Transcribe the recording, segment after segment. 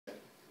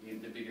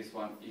biggest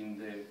one in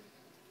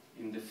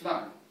the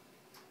flag.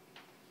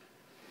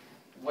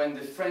 When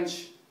the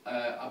French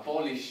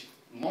abolished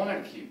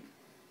monarchy,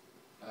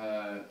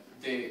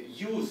 the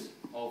use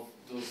of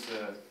those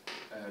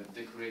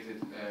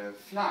decorated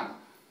flag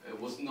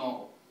was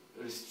not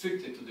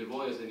restricted to the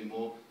royals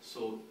anymore,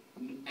 so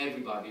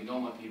everybody,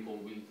 normal people,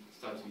 will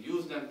start to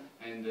use them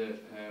and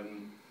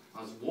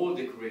as wall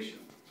decoration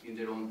in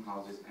their own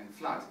houses and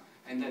flags.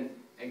 And then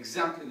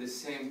exactly the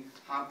same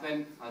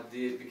happened at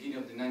the beginning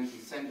of the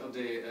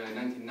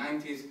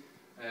 1990s.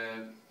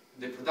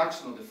 The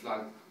production of the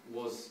flag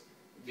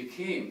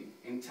became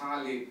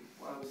entirely,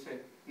 well, I would say,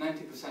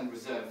 90%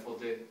 reserved for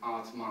the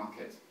art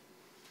market.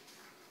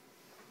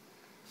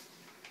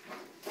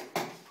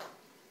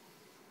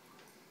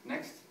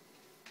 Next.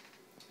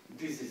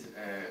 This is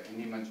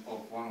an image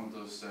of one of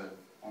those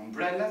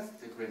umbrellas,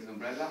 decorated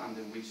umbrella,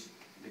 under which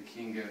the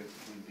king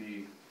will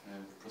be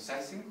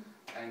processing.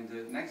 And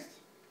next.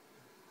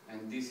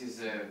 And this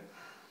is a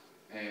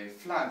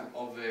flag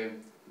of a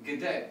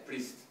Gede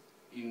priest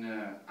in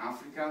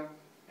Africa.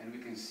 And we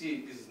can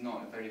see, this is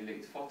not a very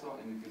late photo,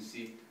 and you can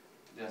see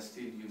they are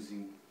still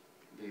using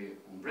the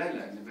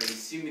umbrella in a very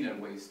similar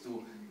ways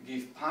to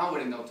give power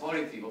and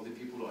authority of the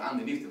people who are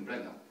underneath the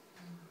umbrella.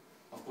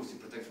 Of course, it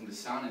protects from the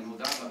sun and all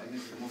that, but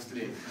this is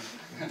mostly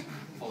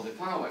for the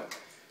power.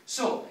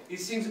 So, it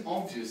seems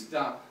obvious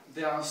that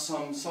there are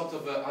some sort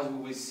of, as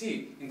we will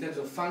see, in terms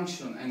of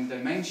function and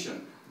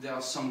dimension, there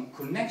are some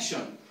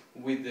connection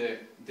with the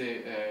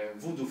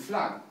Vodou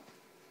flag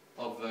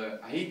of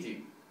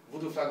Haiti.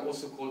 Vodou flag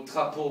also called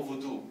drapo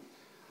Vodou.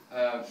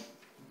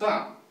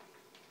 But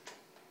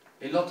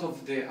a lot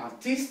of the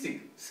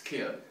artistic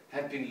skill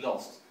have been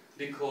lost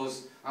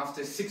because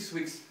after 6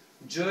 weeks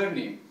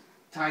journey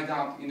tied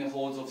up in a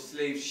hold of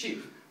slave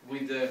ship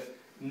with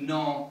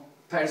no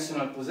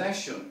personal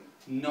possession,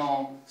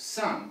 no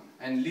sun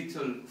and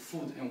little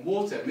food and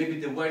water, maybe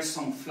there were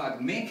some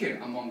flag maker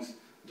amongst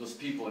those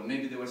people,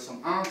 maybe there were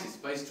some artists,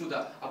 but it's true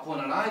that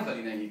upon arrival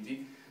in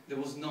Haiti there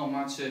was not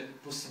much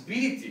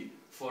possibility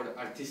for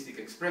artistic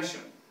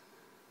expression.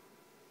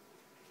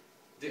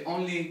 The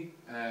only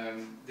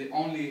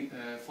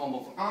form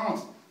of art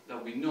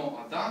that we know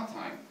at that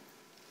time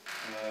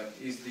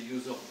is the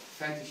use of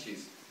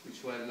fetishes,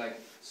 which were like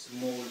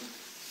small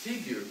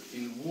figure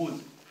in wood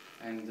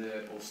and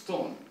or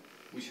stone,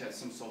 which had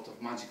some sort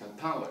of magical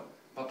power.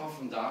 But apart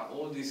from that,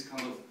 all this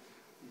kind of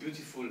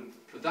beautiful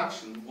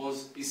production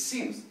was, it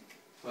seems,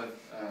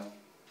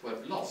 to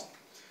have lost.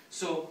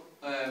 So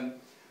I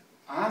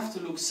have to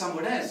look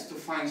somewhere else to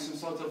find some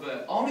sort of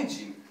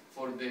origin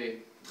for the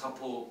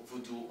drapo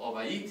Vodou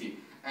of Haiti.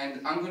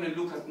 And I'm going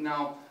to look at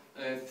now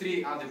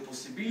 3 other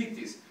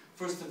possibilities.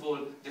 First of all,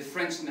 the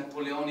French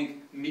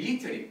Napoleonic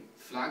military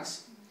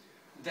flags,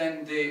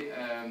 then the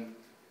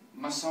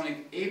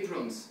Masonic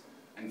aprons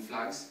and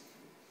flags,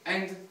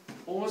 and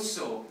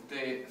also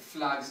the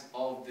flags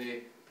of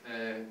the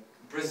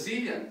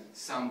Brazilian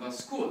samba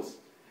schools.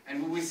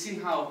 And we will see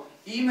how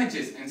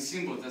images and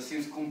symbols that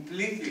seems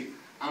completely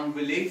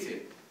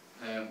unrelated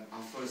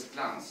at first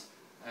glance,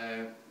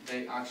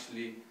 they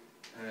actually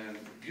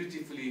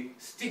beautifully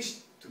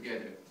stitched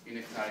together in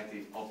a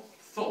clarity of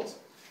thought.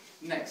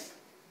 Next.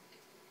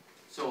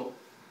 So,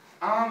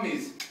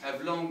 armies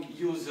have long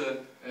used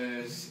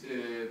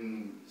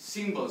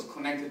symbols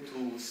connected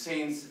to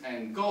saints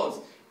and gods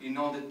in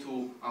order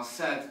to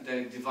assert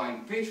their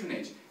divine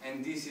patronage,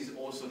 and this is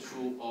also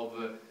true of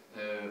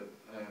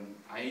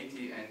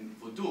Haiti and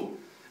Vodou.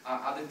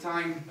 At the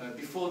time,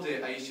 before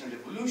the Haitian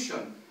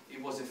Revolution,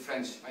 Haiti was a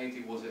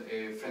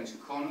French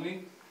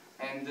colony,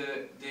 and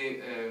the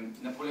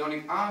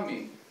Napoleonic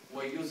army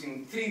were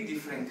using 3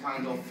 different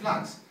kinds of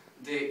flags.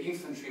 The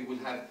infantry will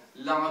have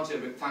larger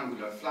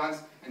rectangular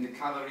flags, and the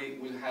cavalry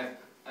will have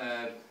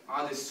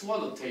either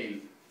swallowtail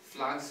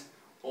flags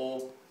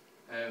or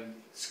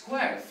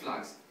square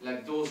flags,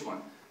 like those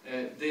ones.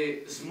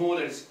 The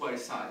smaller square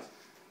size.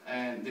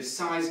 And the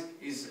size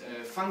is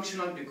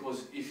functional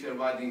because if you're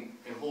riding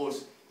a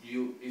horse,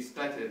 it's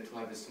better to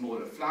have a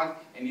smaller flag,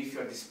 and if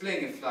you're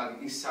displaying a flag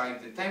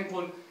inside the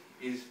temple,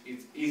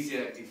 it's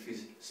easier if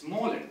it's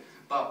smaller.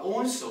 But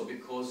also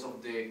because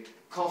of the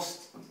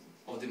cost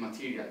of the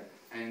material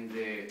and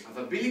the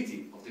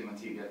availability of the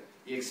material,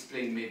 he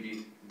explained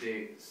maybe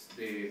the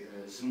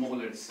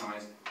smaller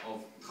size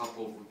of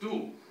drapo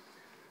Vodou.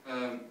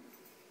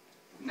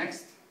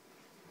 Next.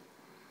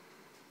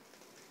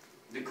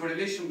 The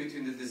correlation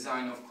between the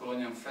design of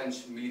colonial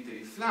French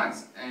military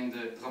flags and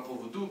drapo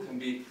Vodou can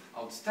be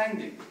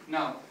outstanding.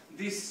 Now,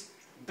 this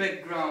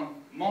background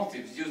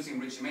motifs using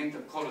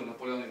regimental color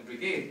Napoleonic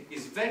brigade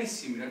is very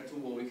similar to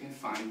what we can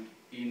find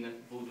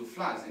in Vodou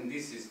flags, and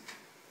this is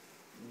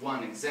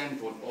one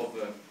example of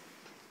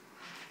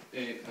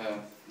a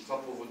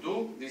drapo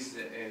Vodou. This is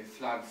a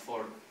flag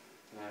for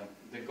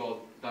the god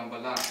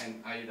Dambala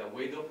and Aida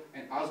Wedo,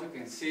 and as we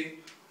can see,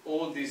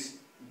 all this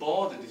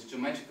border, this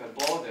geometrical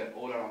border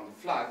all around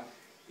the flag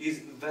is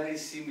very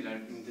similar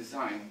in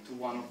design to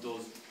one of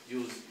those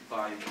used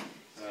by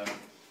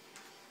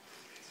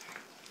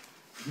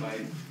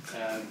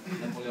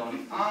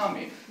Napoleonic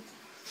army.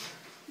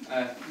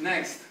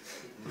 Next.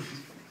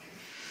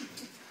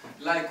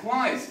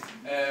 Likewise,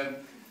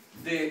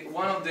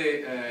 one of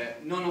the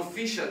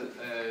non-official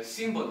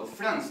symbol of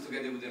France,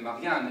 together with the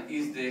Marianne,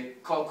 is the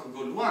coq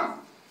gaulois.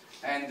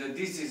 And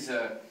this is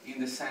in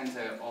the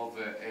center of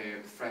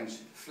a French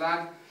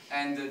flag.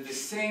 And the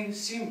same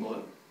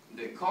symbol,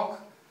 the coq,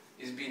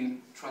 is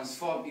being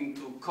transformed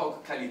into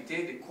coq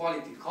qualité, the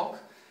quality coq,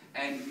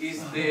 and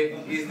is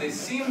the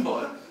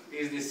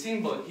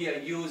symbol here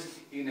used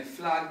in a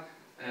flag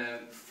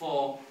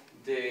for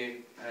the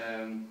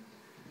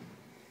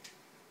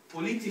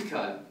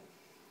political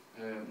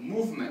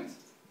movement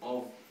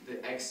of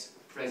the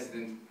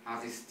ex-president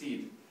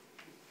Aristide.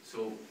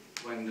 So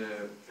when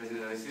the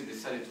President Aristide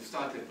decided to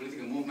start a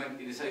political movement,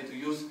 he decided to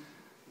use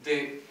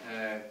the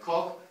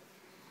coq,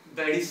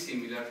 very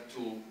similar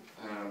to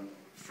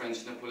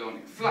French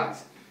Napoleonic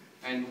flags.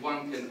 And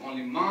one can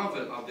only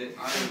marvel at the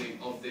irony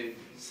of the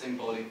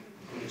symbolic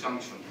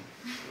conjunction.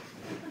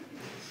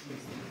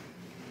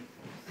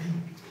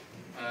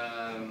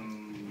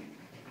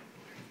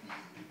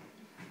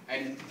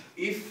 And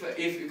if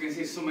you can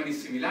see so many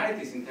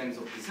similarities in terms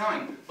of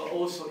design, but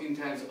also in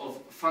terms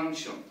of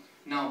function.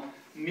 Now,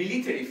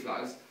 military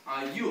flags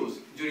are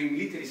used during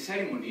military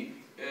ceremony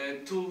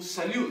to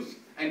salute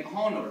and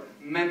honor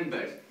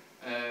members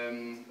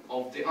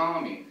of the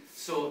army.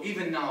 So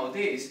even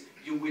nowadays,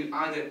 you will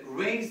either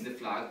raise the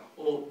flag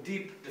or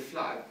dip the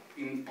flag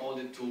in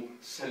order to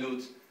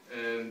salute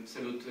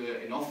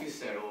an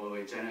officer or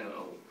a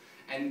general.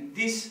 And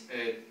this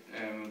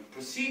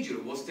procedure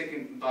was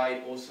taken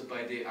also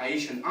by the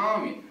Haitian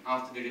army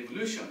after the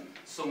revolution.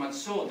 So much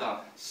so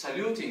that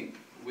saluting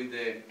with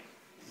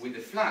the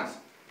flags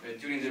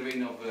during the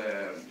reign of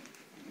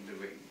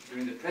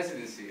during the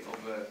presidency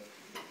of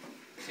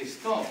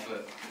Christophe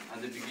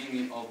at the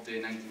beginning of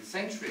the 19th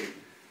century,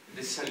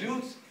 the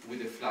salute with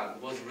the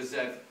flag was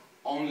reserved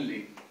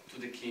only to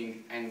the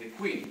king and the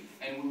queen.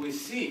 And we will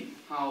see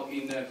how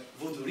in the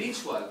Vodou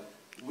ritual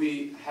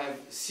we have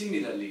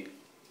similarly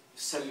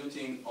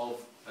saluting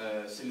of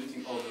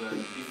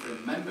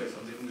different members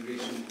of the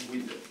congregation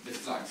with the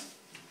flags.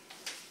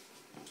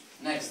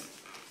 Next.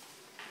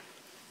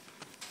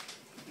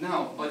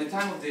 Now, by the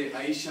time of the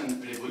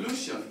Haitian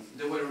Revolution,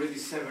 there were already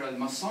several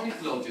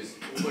Masonic lodges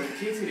who were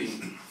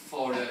catering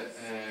for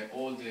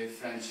all the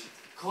French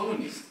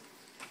colonists.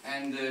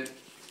 And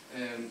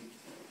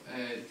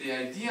the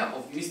idea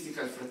of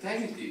mystical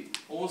fraternity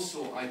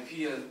also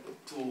appealed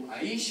to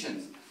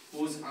Haitians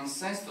whose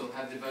ancestors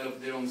had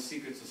developed their own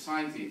secret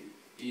society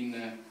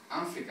in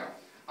Africa.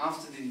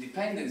 After the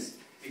independence,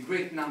 a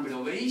great number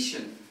of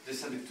Haitians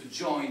decided to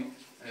join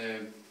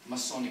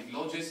Masonic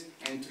lodges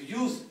and to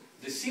use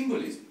the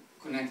symbolism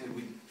connected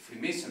with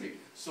Freemasonry.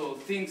 So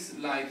things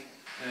like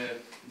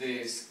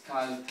the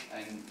skull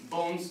and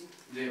bones,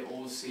 the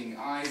all-seeing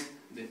eyes,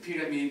 the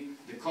pyramid,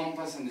 the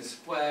compass and the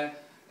square,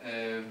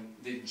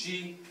 the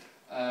G,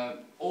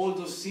 all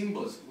those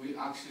symbols we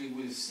actually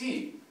will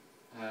see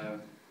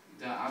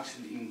they are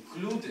actually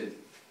included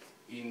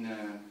in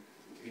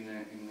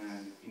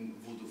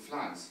Vodou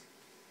flags.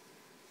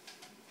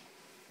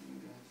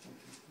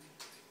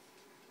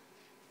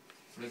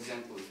 For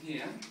example,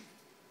 here,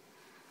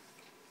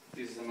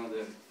 this is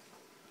another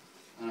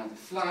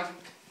flag,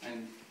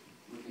 and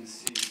we can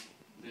see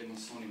the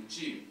Masonic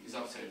G is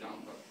upside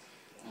down, but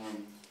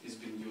it's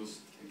been used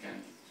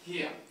again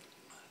here.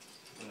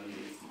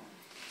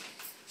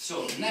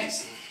 So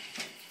next,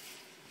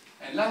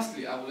 and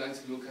lastly, I would like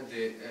to look at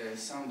the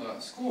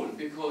samba school,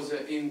 because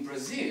in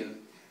Brazil,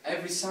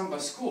 every samba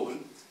school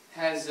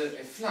has a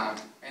flag,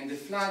 and the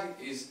flag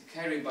is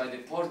carried by the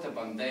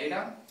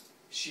porta-bandeira,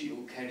 she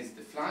who carries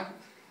the flag,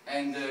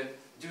 and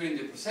during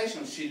the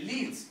procession she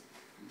leads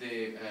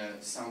the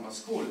samba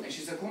school, and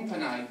she's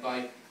accompanied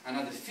by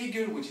another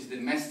figure, which is the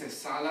mestre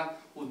sala,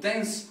 who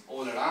dance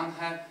all around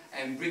her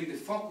and bring the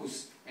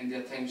focus and the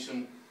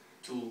attention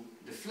to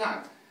the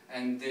flag.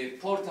 And the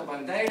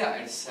porta-bandeira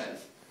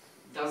herself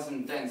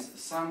doesn't dance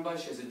samba,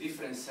 she has a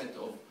different set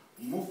of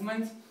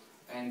movement,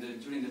 and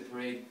during the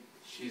parade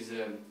she's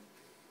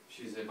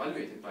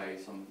evaluated by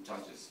some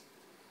judges.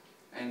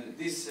 And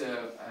this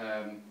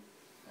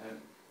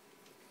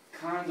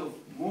kind of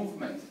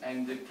movement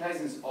and the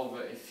presence of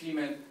a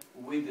female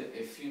with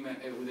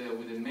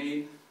a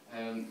male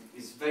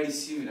is very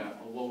similar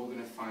to what we're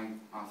going to find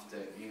after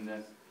in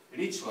the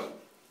ritual,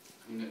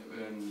 in the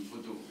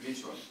Vodou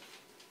ritual.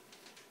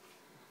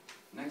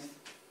 Next.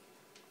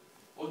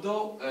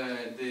 Although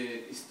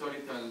the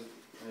historical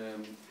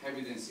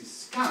evidence is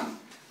scant,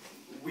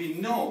 we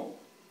know,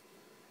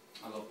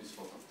 I love this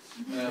photo,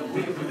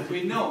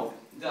 we know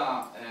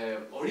that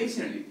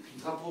originally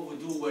drapo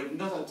Vodou were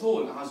not at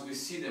all as we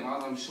see them,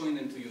 as I'm showing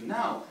them to you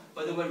now,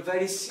 but they were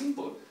very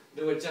simple.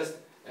 They were just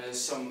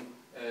some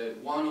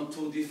one or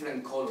two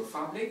different color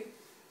fabric,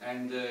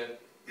 and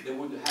they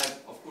would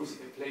have, of course,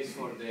 a place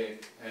for a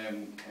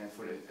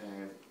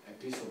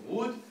piece of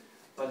wood,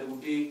 but there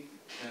would be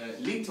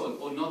little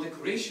or no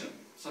decoration.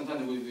 Sometimes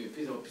there would be a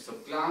piece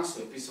of glass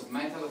or a piece of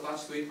metal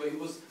attached to it, but it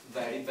was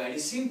very, very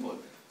simple.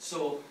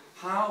 So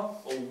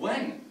how or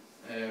when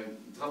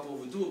drapo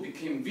Vodou Vodou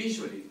became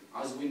visually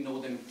as we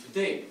know them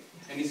today.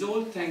 And it's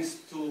all thanks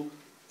to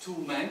two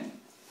men.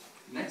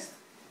 Next.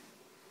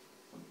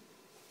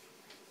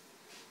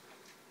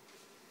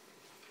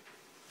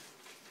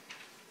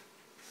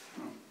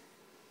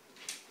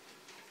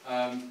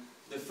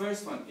 The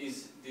first one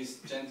is this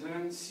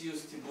gentleman,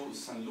 Sius Thibault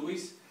St.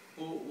 Louis,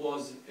 who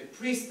was a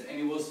priest,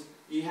 and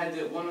he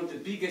had one of the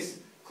biggest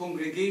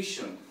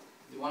congregation,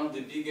 one of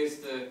the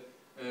biggest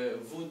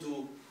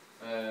Vodou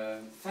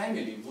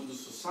family, Vodou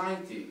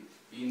society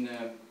in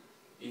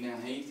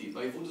Haiti.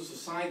 By Vodou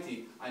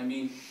society, I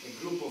mean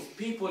a group of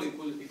people. It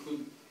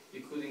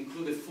could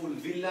include a full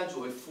village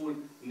or a full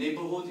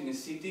neighborhood in a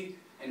city,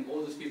 and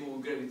all those people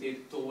would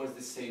gravitate towards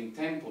the same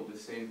temple, the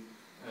same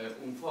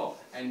Umfo.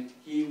 And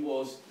he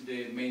was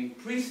the main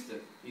priest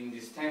in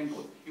this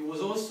temple. He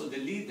was also the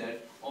leader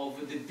of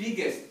the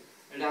biggest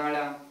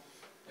Rara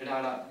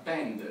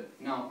band.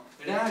 Now,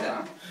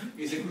 Rara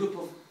is a group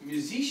of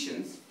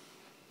musicians,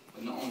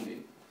 but not only,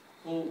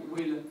 who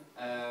will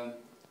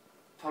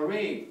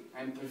parade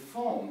and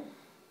perform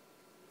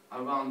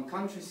around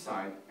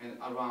countryside and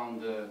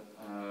around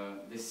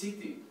the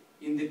city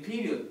in the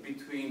period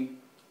between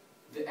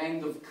the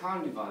end of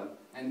Carnival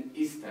and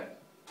Easter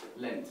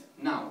Lent.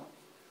 Now,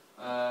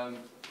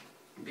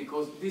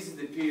 because this is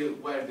the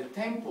period where the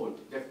temple,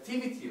 the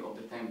activity of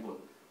the temple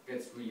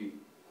gets really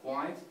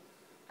quiet,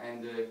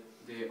 and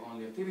the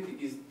only activity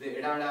is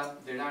the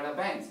Rara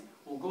bands,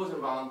 who goes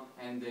around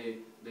and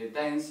they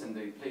dance and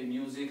they play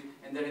music,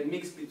 and they're a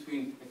mix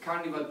between a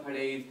carnival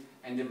parade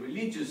and a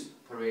religious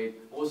parade,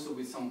 also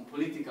with some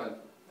political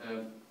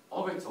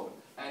overtone.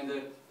 And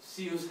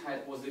Sius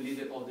was the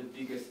leader of the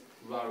biggest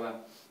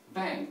Rara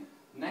band.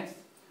 Next,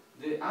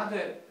 the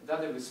other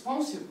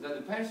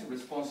person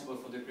responsible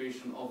for the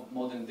creation of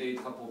modern day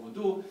drapo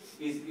Vodou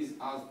is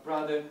our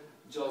brother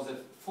Joseph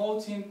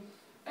Fortin,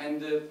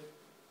 and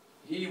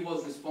he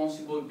was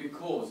responsible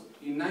because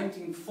in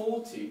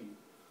 1940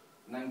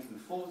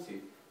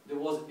 there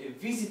was a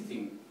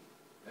visiting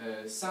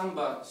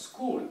samba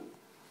school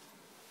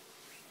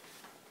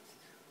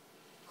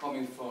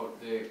coming for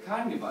the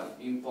carnival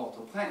in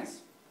Port-au-Prince.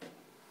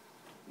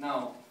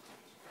 Now,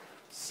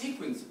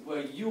 sequins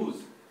were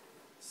used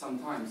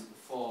sometimes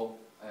for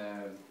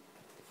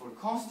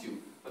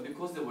costume, but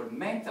because they were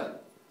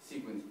metal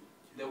sequins,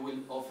 they will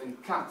often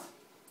cut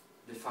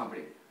the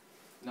fabric.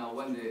 Now,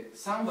 when the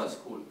samba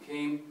school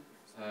came,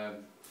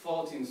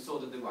 14 saw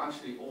that they were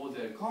actually all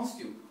their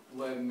costume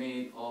were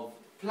made of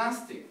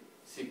plastic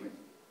sequins,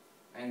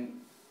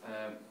 and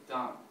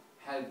that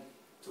helped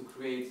to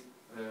create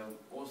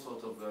all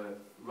sorts of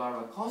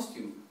Rara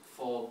costume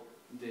for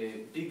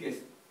the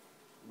biggest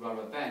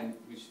Rara band,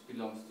 which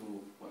belongs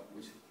to, well,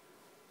 which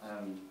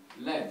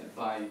led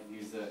by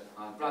his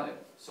brother.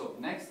 So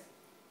next,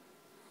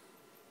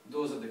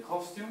 those are the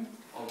costume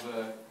of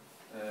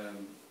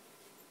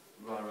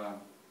Rara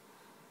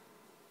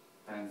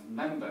band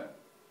member.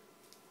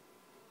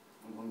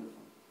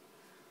 Wonderful.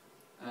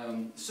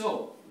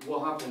 So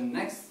what happened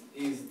next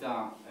is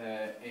that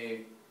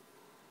a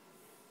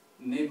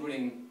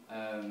neighboring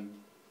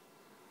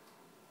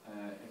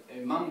a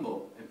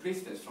mambo, a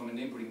priestess from a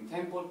neighboring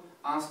temple,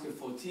 asked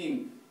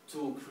Fortin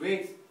to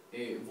create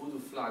a voodoo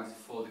flags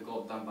for the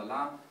god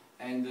Dambala,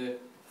 and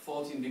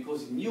Fortin,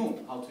 because he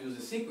knew how to use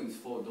the sequins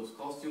for those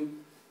costumes,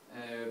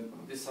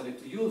 decided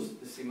to use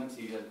the same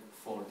material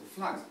for the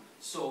flags.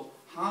 So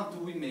how do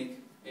we make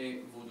a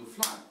voodoo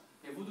flag?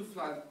 A voodoo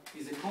flag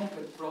is a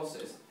complex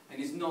process,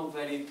 and is not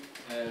very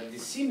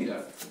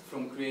dissimilar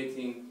from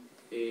creating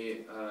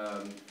a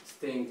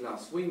stained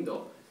glass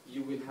window.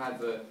 You will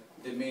have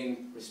the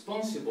main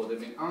responsible, the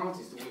main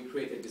artist, will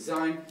create a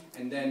design,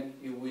 and then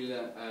you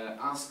will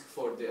ask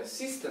for the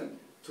assistant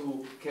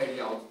to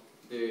carry out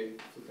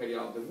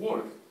the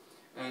work.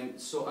 And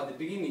so at the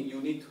beginning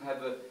you need to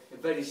have a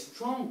very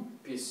strong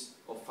piece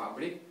of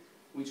fabric,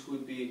 which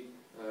would be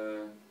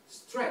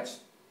stretched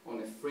on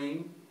a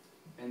frame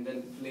and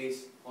then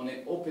placed on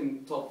an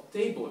open top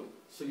table,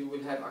 so you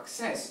will have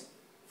access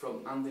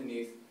from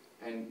underneath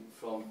and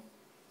from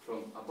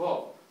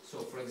above. So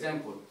for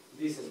example,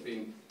 this has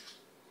been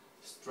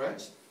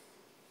stretched,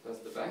 that's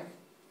the back,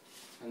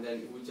 and then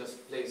it will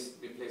just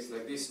be placed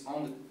like this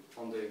on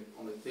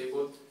the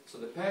table, so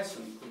the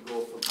person could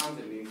go from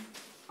underneath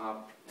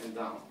up and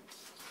down.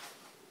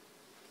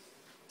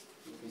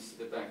 You can see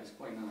the back is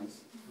quite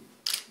nice.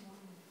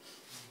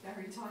 Wow.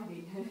 Very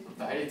tiny.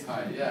 Very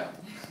tiny, yeah.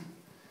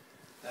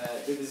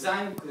 The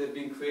design could have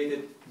been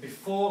created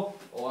before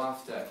or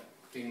after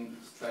being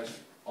stretched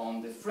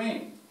on the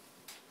frame.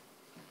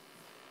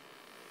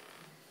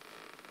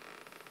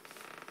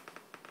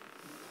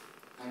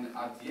 And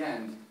at the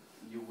end,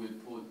 you will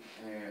put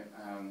a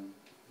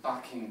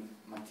backing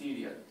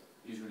material,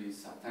 usually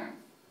satin.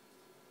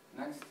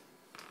 Next.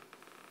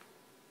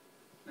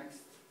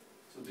 Next.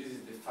 So this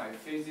is the 5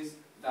 phases.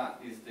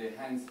 That is the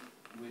hands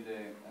with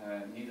the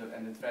needle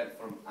and the thread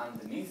from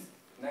underneath.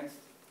 Next.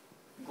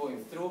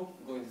 Going through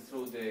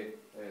the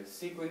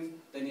sequence.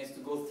 Then he has to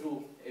go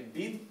through a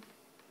bead.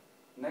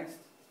 Next.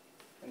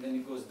 And then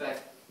it goes back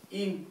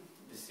in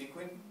the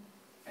sequence.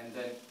 And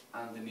then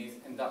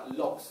underneath, and that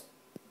locks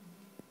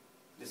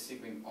the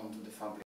sequin onto the fabric.